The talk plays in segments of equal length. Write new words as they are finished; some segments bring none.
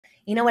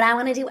You know what I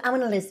want to do? I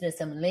want to listen to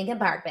some Linkin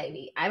Park,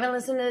 baby. I haven't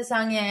listened to this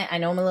song yet. I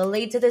know I'm a little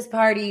late to this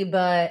party,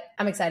 but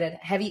I'm excited.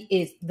 Heavy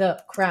is the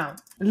crown.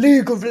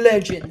 League of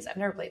Legends. I've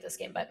never played this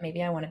game, but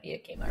maybe I want to be a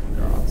gamer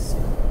girl. So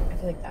I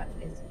feel like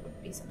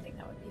would be something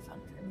that would be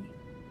fun for me.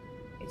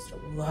 I used to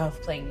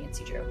love playing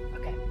Nancy Drew.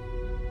 Okay.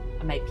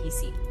 On my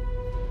PC.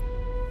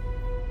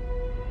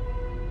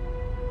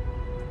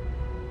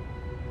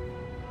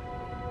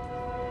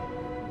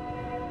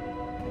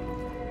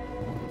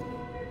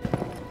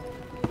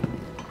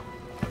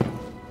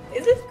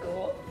 Is this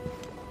cool?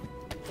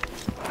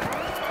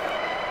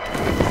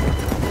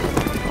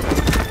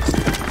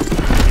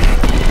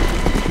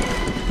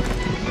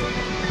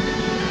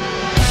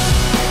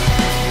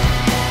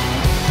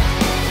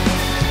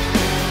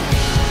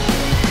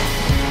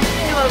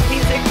 I love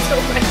music so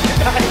much, you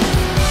guys.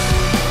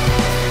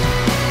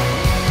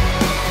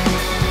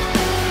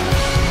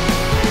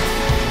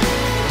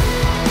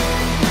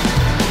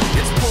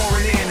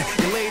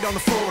 On the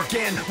floor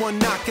again, one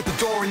knock at the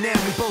door and then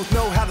we both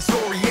know how the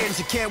story ends.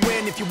 You can't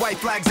win if your white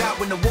flag's out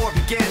when the war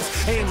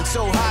begins. Aiming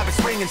so high but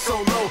swinging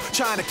so low,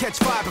 trying to catch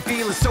fire but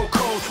feeling so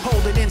cold.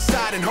 Hold it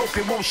inside and hope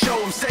it won't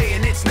show. I'm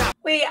saying it's not.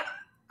 Wait,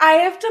 I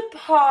have to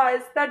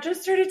pause. That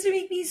just started to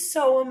make me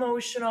so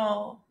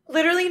emotional.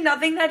 Literally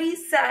nothing that he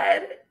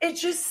said. It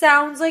just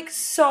sounds like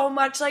so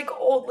much like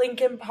old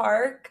Linkin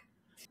Park.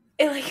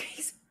 It like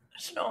makes me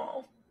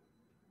emotional.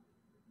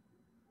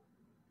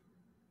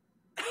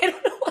 I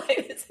don't know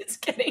why this is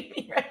getting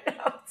me right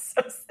now. It's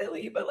so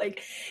silly, but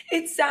like,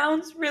 it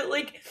sounds real,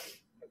 like,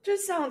 it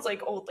just sounds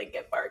like old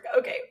Linkin Park.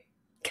 Okay,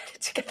 get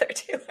it together,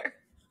 Taylor.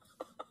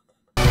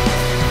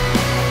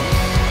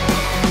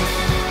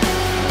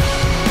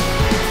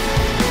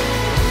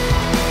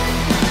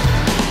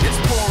 It's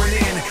pouring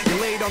in,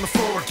 you're laid on the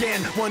floor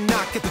again. One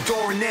knock at the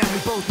door and then we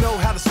both know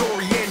how the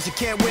story ends. You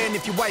can't win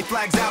if your white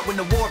flag's out when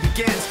the war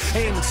begins.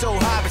 Aiming so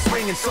high but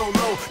swinging so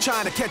low,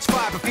 trying to catch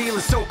fire but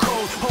feeling so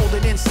cold. Hold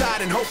it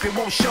inside and hope it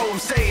won't show. I'm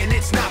saying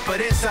it's not,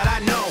 but inside I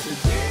know.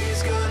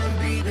 Today's gonna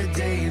be the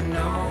day you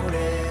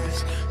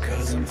notice,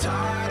 'cause I'm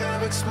tired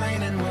of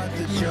explaining what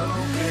the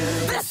joke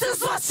is. This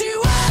is what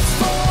you asked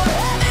for.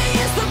 Heavy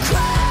is the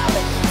crowd,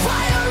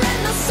 fire in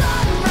the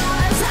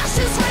sunrise,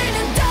 ashes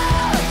raining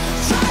down.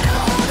 Try to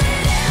hold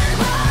it in,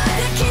 but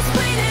it keeps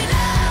bleeding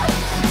out.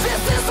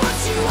 This is what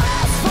you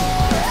asked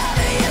for.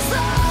 Heavy is the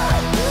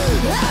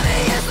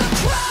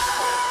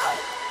crowd.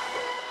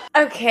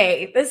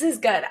 Okay, this is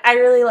good. I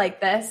really like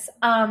this.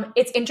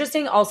 It's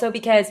interesting also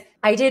because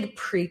I did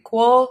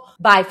Prequel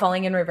by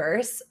Falling in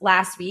Reverse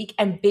last week,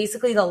 and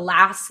basically the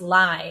last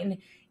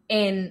line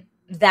in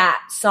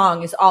that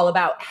song is all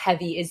about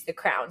heavy is the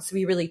crown. So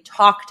we really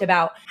talked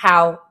about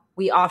how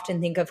we often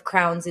think of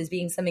crowns as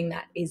being something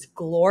that is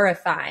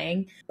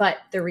glorifying, but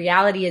the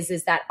reality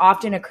is that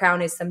often a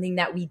crown is something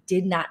that we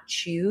did not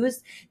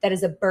choose, that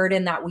is a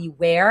burden that we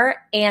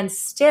wear, and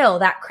still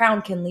that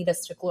crown can lead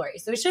us to glory.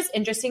 So it's just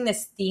interesting,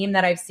 this theme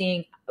that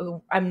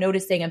I'm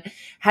noticing of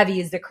heavy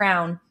is the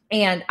crown,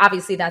 and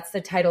obviously that's the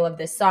title of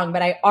this song,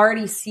 but I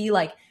already see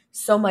like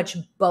so much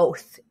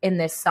both in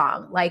this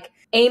song, like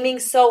aiming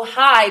so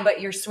high,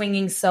 but you're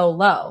swinging so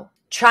low.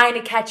 Trying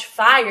to catch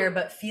fire,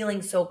 but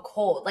feeling so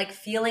cold, like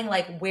feeling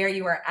like where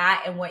you are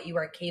at and what you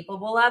are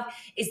capable of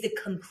is the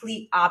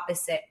complete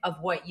opposite of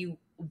what you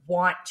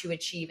want to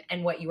achieve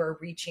and what you are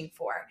reaching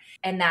for.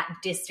 And that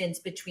distance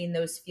between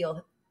those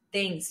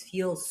things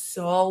feels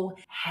so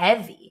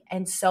heavy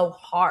and so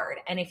hard.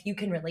 And if you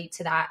can relate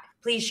to that,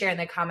 please share in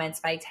the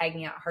comments by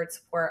tagging out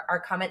HeartSupport. Our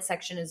comment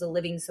section is a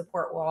living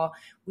support wall.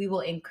 We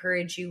will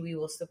encourage you. We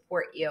will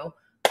support you.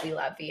 We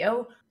love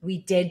you. We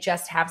did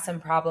just have some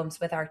problems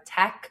with our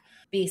tech.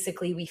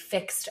 Basically, we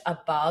fixed a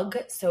bug.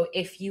 So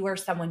if you are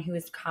someone who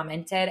has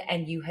commented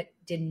and you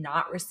did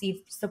not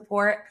receive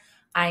support,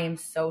 I am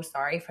so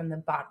sorry from the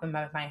bottom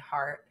of my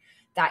heart.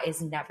 That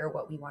is never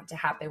what we want to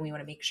happen. We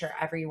want to make sure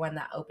everyone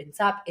that opens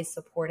up is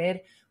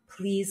supported.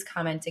 Please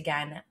comment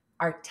again.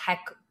 Our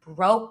tech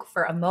broke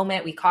for a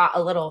moment. We caught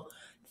a little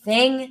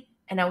thing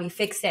and now we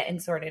fixed it and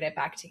sorted it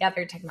back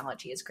together.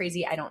 Technology is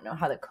crazy. I don't know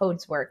how the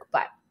codes work,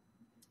 but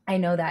I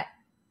know that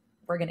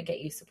we're going to get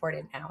you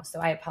supported now. So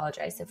I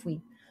apologize if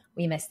we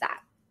missed that.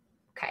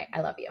 Okay,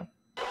 I love you.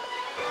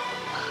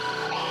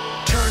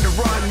 Turn to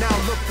run, now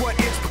look what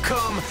it's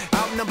become.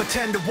 Outnumbered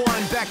 10 to 1.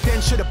 Back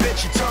then should have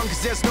bit your tongue,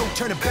 'cause there's no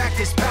turning back.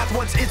 This path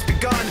once it's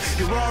begun,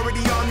 you're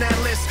already on that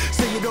list.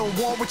 Say you don't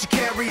want what you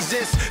can't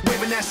resist.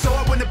 Waving that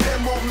sword when the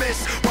pen won't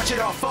miss. Watch it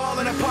all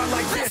falling apart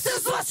like this. This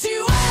is what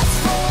you asked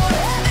for.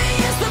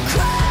 Heavy is the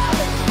crowd,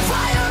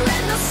 fire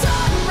in the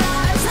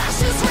sunrise,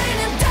 ashes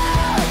raining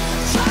down.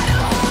 Try to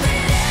hold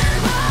it in,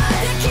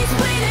 but it keeps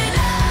bleeding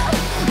out.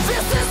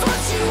 This is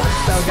what you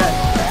asked So good.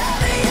 for.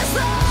 Heavy is the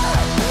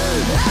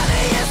crowd.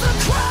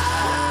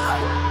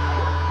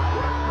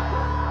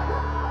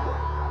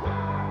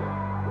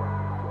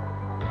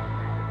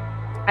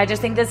 I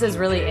just think this is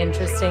really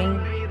interesting.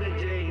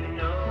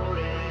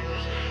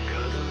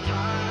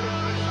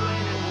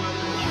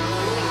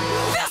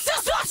 This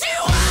is what you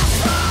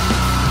asked for.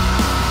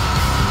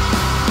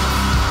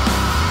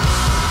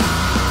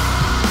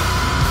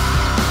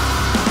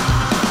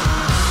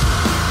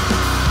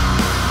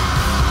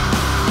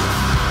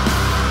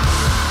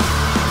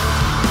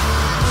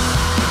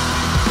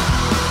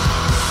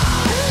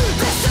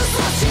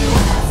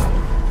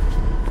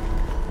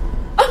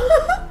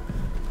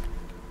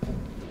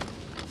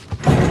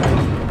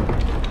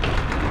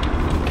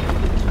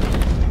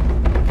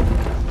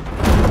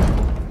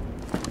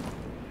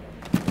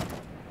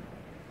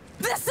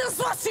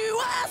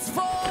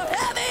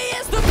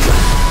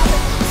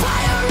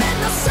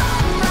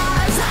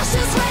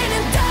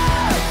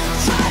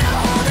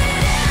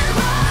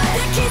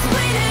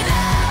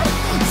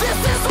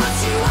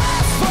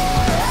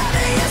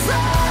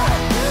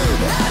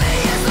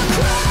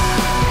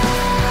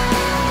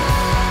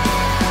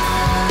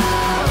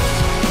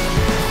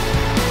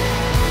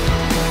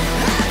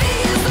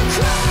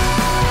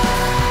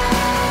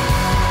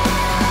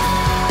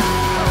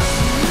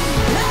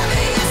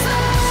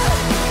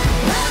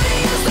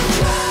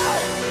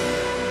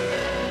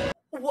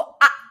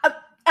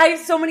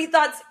 have so many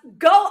thoughts.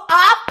 Go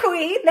off,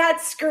 queen,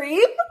 that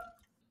scream.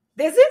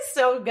 This is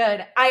so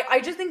good.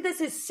 I just think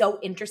this is so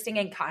interesting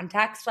in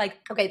context. Like,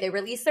 okay, they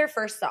released their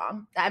first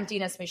song, The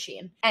Emptiness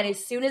Machine. And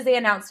as soon as they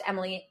announced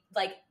Emily,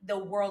 like the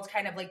world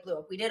kind of like blew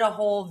up. We did a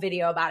whole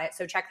video about it.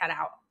 So check that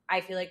out. I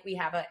feel like we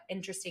have an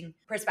interesting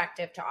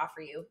perspective to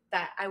offer you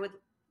that I would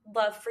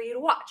love for you to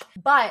watch.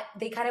 But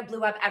they kind of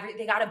blew up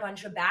they got a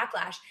bunch of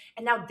backlash.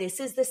 And now this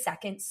is the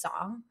second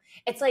song.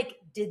 It's like,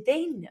 did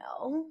they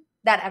know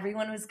that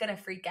everyone was going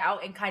to freak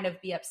out and kind of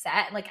be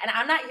upset? Like, and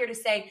I'm not here to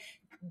say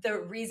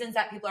the reasons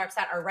that people are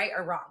upset are right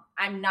or wrong.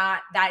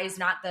 That is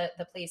not the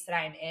place that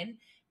I am in.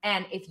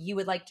 And if you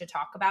would like to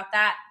talk about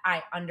that,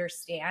 I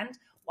understand.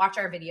 Watch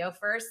our video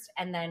first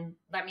and then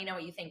let me know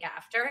what you think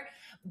after.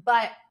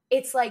 But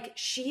it's like,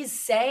 she's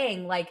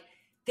saying like,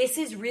 this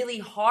is really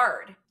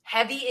hard.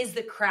 Heavy is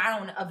the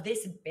crown of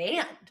this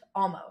band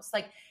almost.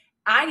 Like,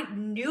 I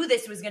knew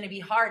this was going to be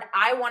hard.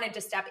 I wanted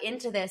to step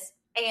into this.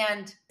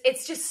 And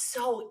it's just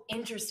so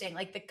interesting,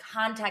 like the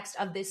context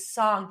of this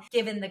song,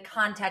 given the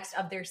context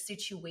of their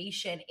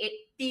situation, it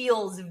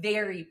feels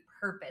very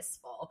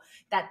purposeful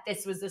that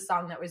this was the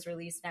song that was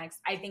released next.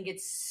 I think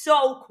it's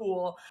so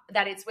cool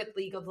that it's with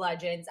League of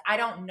Legends. I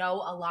don't know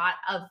a lot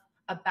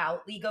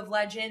about League of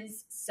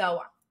Legends,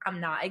 so I'm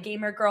not a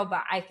gamer girl,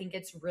 but I think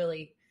it's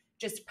really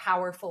just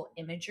powerful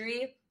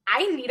imagery.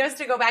 I need us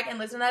to go back and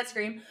listen to that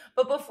scream.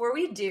 But before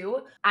we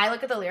do, I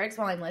look at the lyrics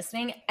while I'm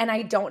listening, and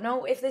I don't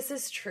know if this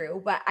is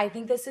true, but I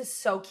think this is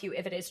so cute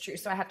if it is true.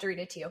 So I have to read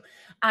it to you.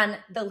 On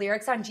the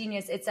lyrics on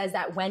Genius, it says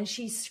that when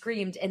she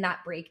screamed in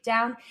that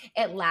breakdown,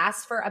 it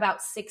lasts for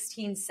about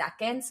 16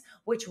 seconds,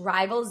 which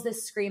rivals the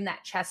scream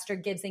that Chester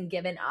gives in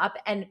Given Up.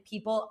 And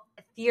people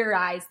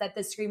theorize that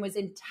the scream was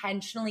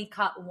intentionally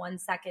cut 1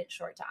 second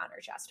short to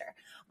honor Chester,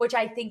 which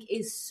I think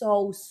is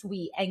so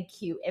sweet and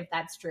cute if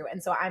that's true.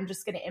 And so I'm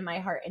just going to, in my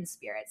heart and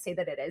spirit, say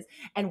that it is.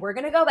 And we're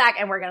going to go back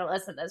and we're going to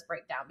listen to this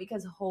breakdown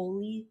because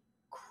holy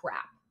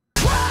crap.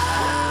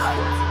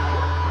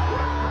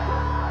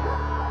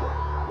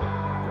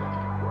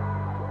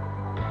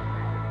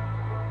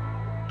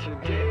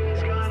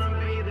 Today's gonna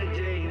be the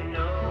day you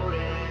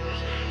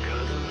notice,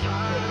 'cause I'm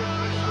tired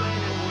of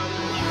explaining what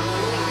the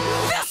truth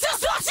is. This is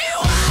what you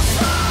asked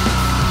for!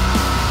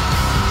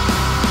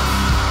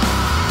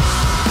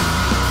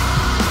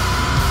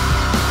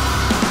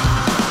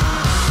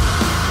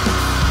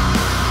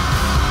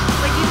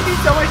 Like, you can do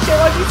so much shit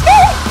on these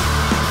kids.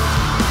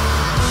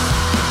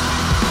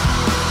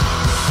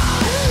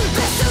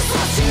 This is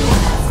what you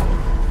asked for!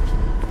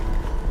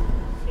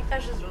 I think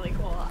that's just really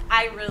cool.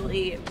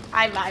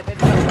 I vibe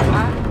with it a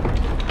lot.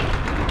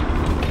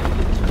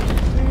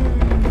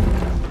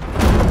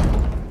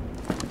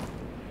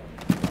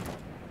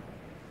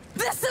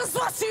 This is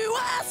what you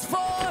asked for.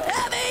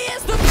 Heavy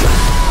is the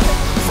crowd.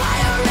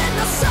 Fire in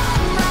the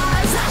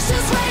sunrise.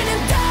 Ashes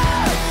raining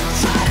down.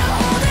 Try to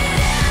hold it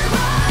in,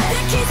 but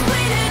it keeps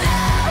bleeding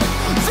out.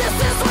 This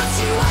is what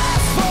you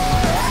asked for.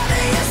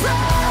 Heavy is the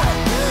crowd.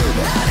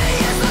 Heavy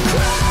is the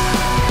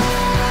crowd.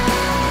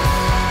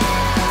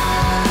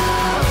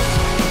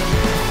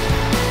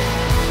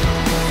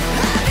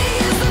 Heavy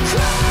is the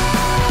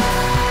crowd.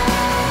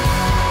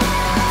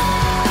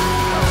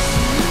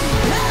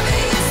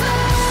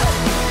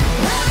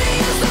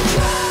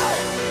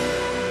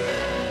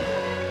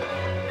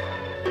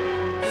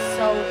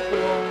 So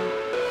cool.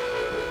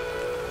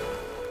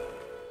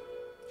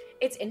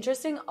 It's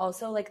interesting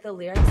also, like the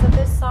lyrics of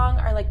this song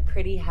are like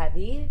pretty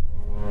heavy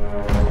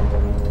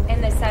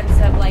in the sense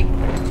of like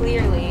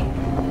clearly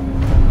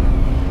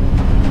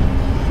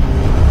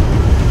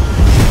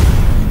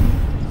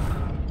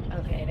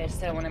okay, I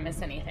just don't want to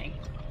miss anything.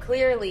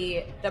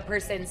 Clearly the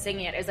person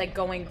singing it is like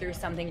going through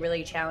something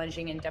really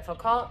challenging and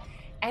difficult,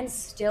 and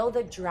still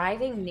the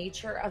driving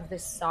nature of the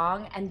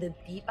song and the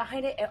beat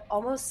behind it, it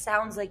almost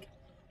sounds like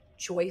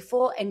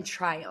joyful and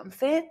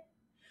triumphant,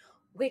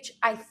 which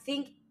I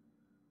think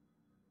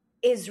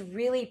is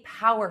really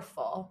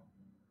powerful.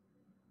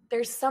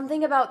 There's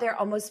something about there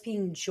almost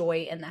being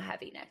joy in the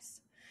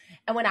heaviness.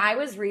 And when I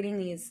was reading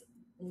these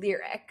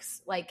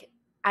lyrics, like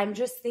I'm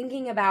just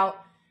thinking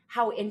about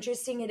how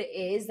interesting it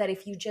is that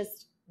if you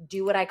just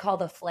do what I call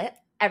the flip,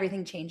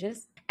 everything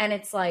changes. And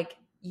it's like,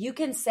 you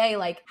can say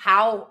like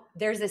how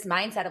there's this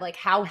mindset of like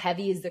how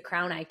heavy is the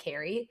crown I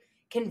carry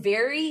can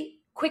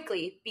very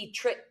quickly be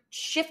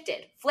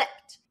shifted,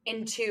 flipped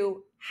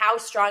into how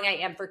strong I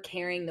am for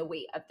carrying the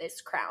weight of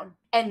this crown.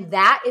 And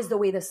that is the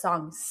way the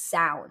song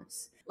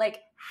sounds.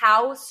 Like,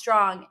 how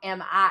strong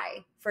am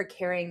I for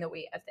carrying the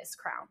weight of this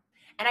crown?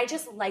 And I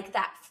just like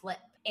that flip.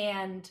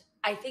 And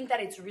I think that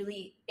it's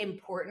really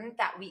important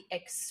that we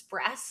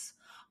express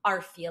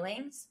our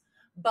feelings.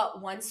 But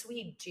once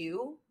we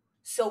do,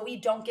 so we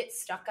don't get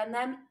stuck on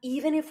them,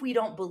 even if we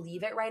don't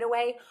believe it right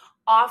away,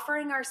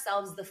 offering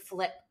ourselves the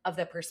flip of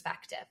the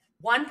perspective.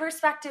 One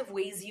perspective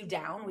weighs you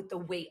down with the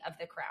weight of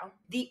the crown.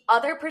 The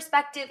other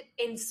perspective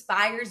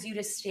inspires you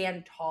to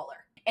stand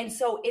taller. And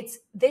so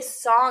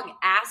this song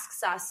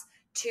asks us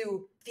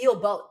to feel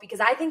both, because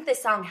I think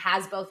this song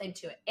has both in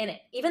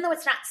it. Even though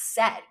it's not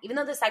said, even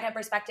though the second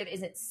perspective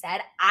isn't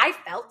said, I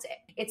felt it.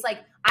 It's like,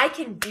 I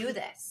can do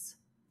this.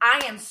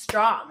 I am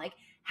strong. Like,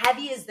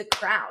 heavy is the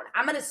crown.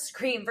 I'm going to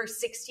scream for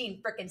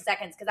 16 freaking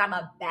seconds because I'm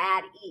a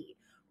baddie,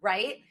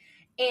 right?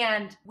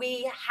 And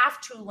we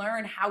have to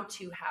learn how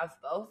to have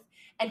both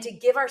and to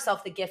give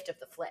ourselves the gift of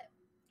the flip.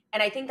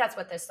 And I think that's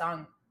what this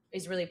song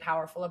is really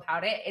powerful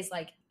about it, is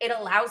like, it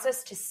allows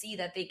us to see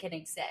that they can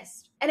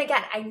exist. And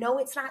again, I know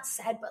it's not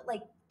said, but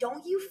like,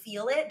 don't you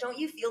feel it? Don't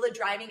you feel the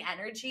driving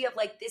energy of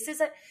like,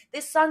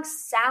 this song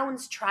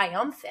sounds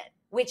triumphant,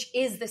 which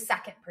is the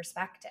second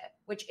perspective,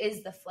 which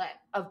is the flip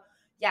of,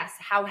 yes,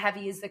 how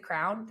heavy is the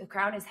crown? The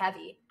crown is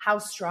heavy. How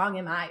strong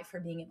am I for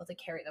being able to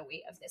carry the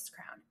weight of this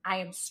crown? I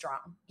am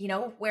strong. You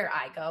know where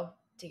I go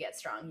to get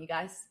strong, you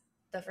guys?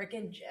 The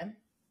freaking gym.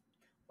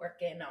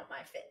 Working on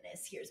my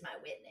fitness. Here's my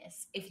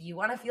witness. If you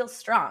want to feel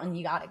strong,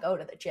 you got to go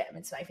to the gym.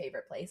 It's my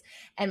favorite place.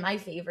 And my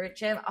favorite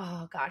gym,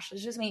 oh gosh,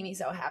 this just made me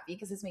so happy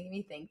because it's making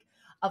me think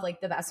of like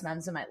the best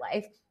memes in my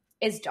life,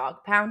 is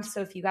Dog Pound.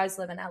 So if you guys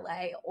live in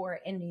LA or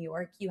in New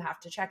York, you have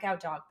to check out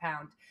Dog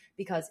Pound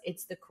because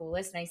it's the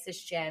coolest,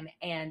 nicest gym.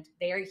 And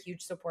they are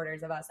huge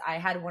supporters of us. I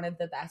had one of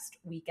the best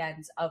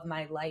weekends of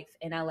my life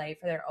in LA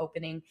for their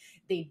opening.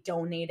 They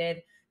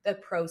donated the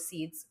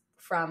proceeds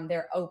from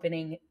their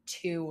opening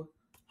to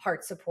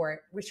HeartSupport,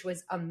 which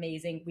was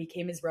amazing. We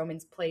came as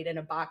Romans, played in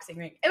a boxing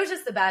ring. It was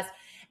just the best.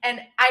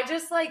 And I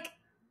just like,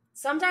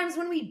 sometimes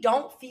when we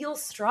don't feel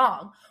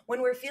strong,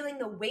 when we're feeling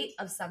the weight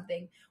of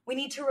something, we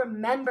need to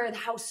remember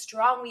how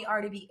strong we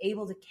are to be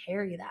able to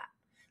carry that.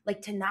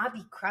 Like, to not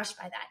be crushed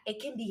by that.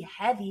 It can be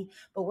heavy,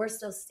 but we're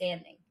still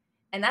standing.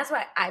 And that's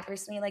why I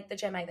personally like the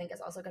gym. I think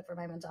it's also good for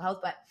my mental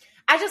health. But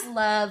I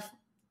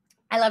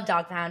love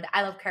Dog Pound.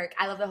 I love Kirk.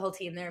 I love the whole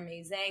team. They're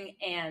amazing.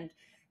 And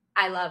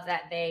I love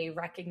that they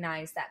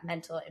recognize that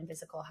mental and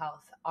physical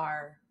health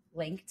are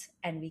linked,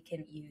 and we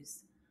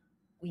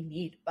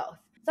need both.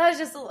 So that was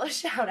just a little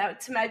shout out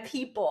to my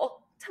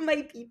people,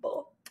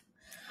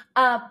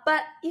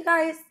 But you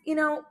guys, you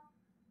know,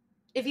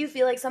 if you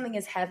feel like something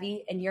is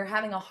heavy and you're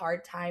having a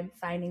hard time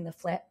finding the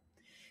flip,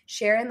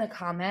 share in the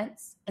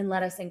comments and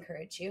let us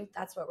encourage you.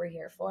 That's what we're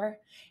here for.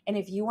 And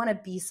if you want to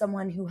be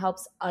someone who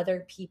helps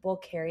other people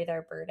carry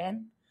their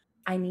burden,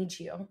 I need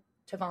you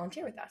to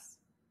volunteer with us.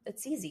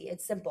 It's easy.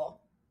 It's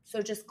simple.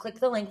 So just click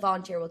the link,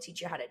 volunteer. We'll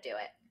teach you how to do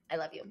it. I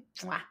love you.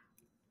 Mwah.